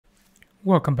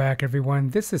Welcome back, everyone.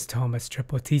 This is Thomas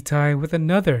Triple T Tie with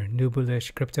another new bullish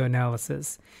crypto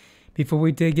analysis. Before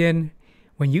we dig in,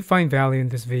 when you find value in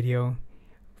this video,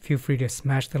 feel free to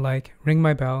smash the like, ring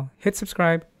my bell, hit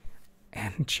subscribe,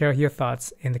 and share your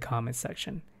thoughts in the comments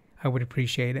section. I would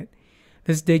appreciate it.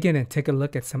 Let's dig in and take a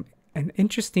look at an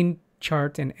interesting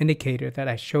chart and indicator that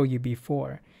I showed you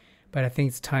before, but I think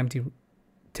it's time to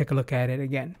take a look at it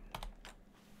again.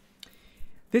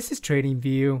 This is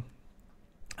TradingView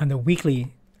on the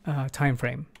weekly time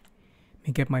frame. Let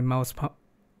me get my mouse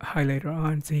highlighter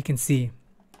on so you can see.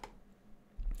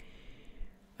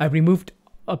 I removed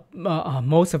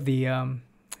most of the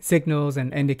signals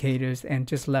and indicators and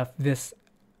just left this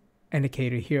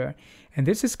indicator here. And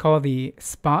this is called the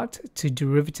spot to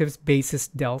derivatives basis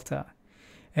delta.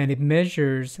 And it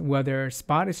measures whether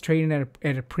spot is trading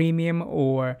at a premium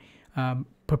or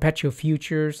perpetual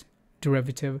futures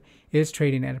derivative is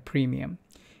trading at a premium.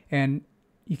 And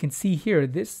you can see here,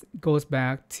 this goes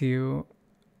back to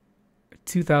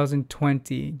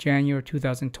 2020, January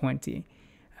 2020,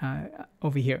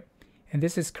 over here. And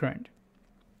this is current.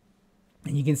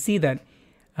 And you can see that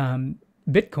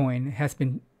Bitcoin has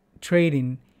been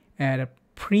trading at a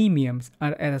premium,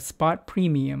 at a spot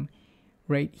premium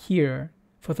right here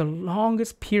for the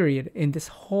longest period in this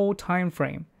whole time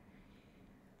frame.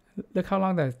 Look how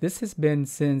long that is. This has been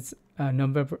since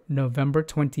November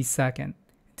 22nd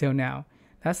till now.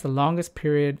 That's the longest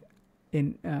period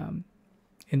in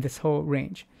this whole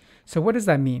range. So what does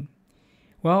that mean?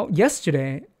 Well,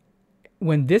 yesterday,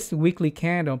 when this weekly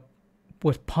candle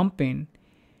was pumping,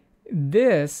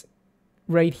 this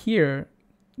right here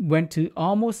went to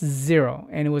almost zero,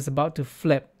 and it was about to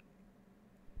flip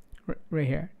right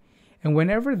here. And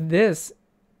whenever this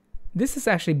is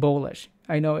actually bullish.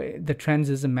 I know the trends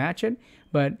doesn't match it,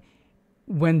 but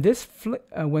when this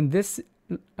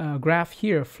graph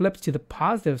here flips to the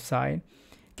positive side,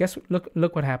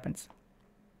 look what happens.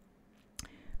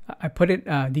 I put it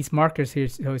these markers here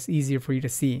so it's easier for you to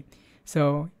see.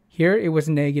 So here it was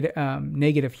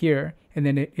negative here, and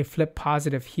then it flipped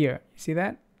positive here. You see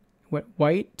that? Went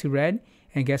white to red,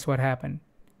 and guess what happened?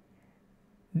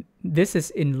 This is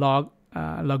in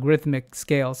logarithmic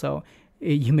scale, so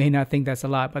you may not think that's a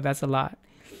lot, but that's a lot.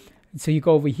 So you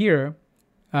go over here.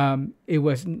 It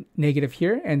was negative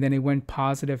here, and then it went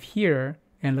positive here,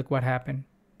 and look what happened.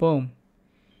 Boom.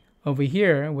 Over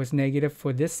here was negative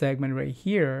for this segment right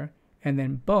here, and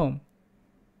then boom,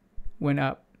 went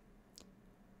up.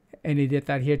 And it did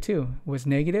that here too. It was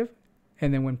negative,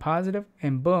 and then went positive,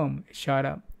 and boom, it shot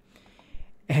up.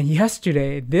 And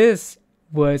yesterday, this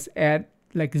was at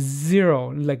like zero,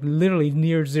 like literally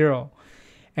near zero,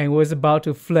 and was about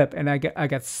to flip, and I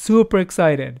got super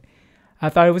excited. I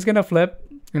thought it was gonna flip.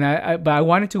 But I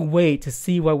wanted to wait to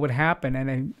see what would happen,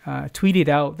 and I tweeted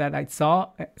out that I saw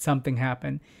something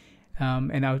happen,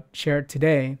 and I'll share it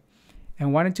today.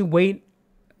 And wanted to wait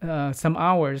some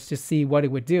hours to see what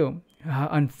it would do.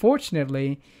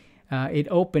 Unfortunately, it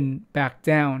opened back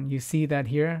down. You see that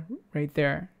here, right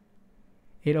there.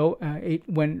 It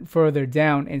went further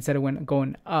down instead of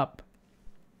going up.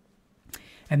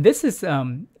 And this is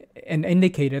an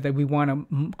indicator that we want to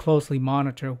closely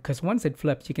monitor, because once it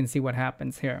flips, you can see what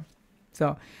happens here.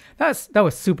 So that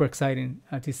was super exciting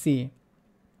to see.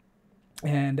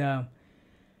 And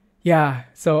yeah,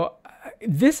 so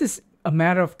this is a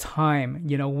matter of time.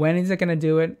 You know, when is it going to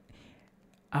do it?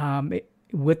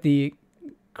 With the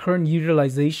current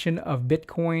utilization of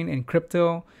Bitcoin and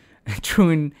crypto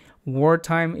during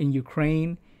wartime in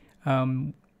Ukraine,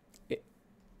 Bitcoin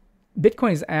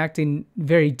is acting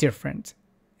very different.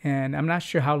 And I'm not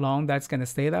sure how long that's going to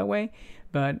stay that way,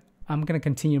 but I'm going to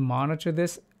continue to monitor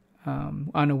this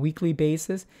on a weekly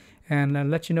basis and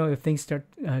let you know if things start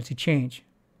to change.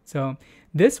 So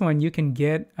this one you can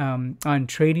get on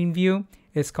TradingView.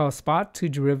 It's called Spot to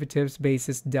Derivatives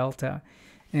Basis Delta.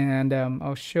 And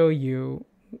I'll show you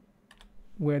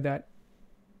where that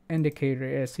indicator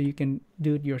is so you can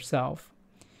do it yourself.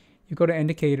 You go to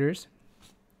Indicators,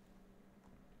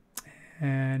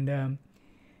 and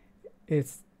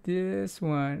it's this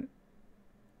one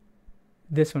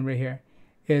right here.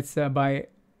 It's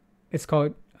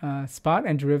called Spot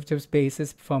and Derivatives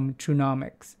Basis from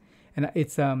Trunomics, and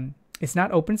it's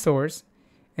not open source,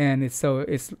 and it's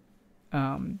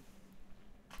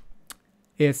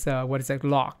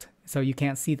locked, so you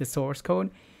can't see the source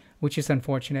code, which is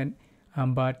unfortunate,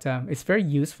 but it's very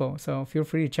useful. So feel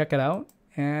free to check it out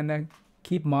and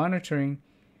keep monitoring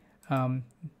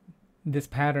this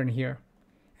pattern here.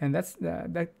 And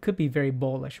that could be very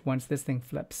bullish once this thing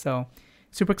flips. So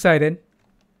super excited.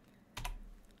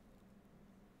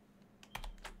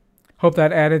 Hope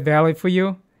that added value for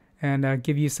you. and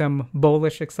give you some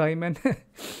bullish excitement.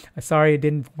 Sorry it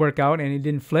didn't work out and it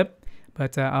didn't flip,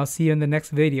 but I'll see you in the next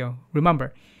video.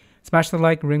 Remember, smash the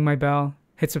like, ring my bell,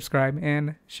 hit subscribe,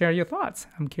 and share your thoughts.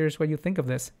 I'm curious what you think of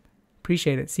this.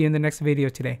 Appreciate it. See you in the next video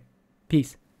today.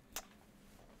 Peace.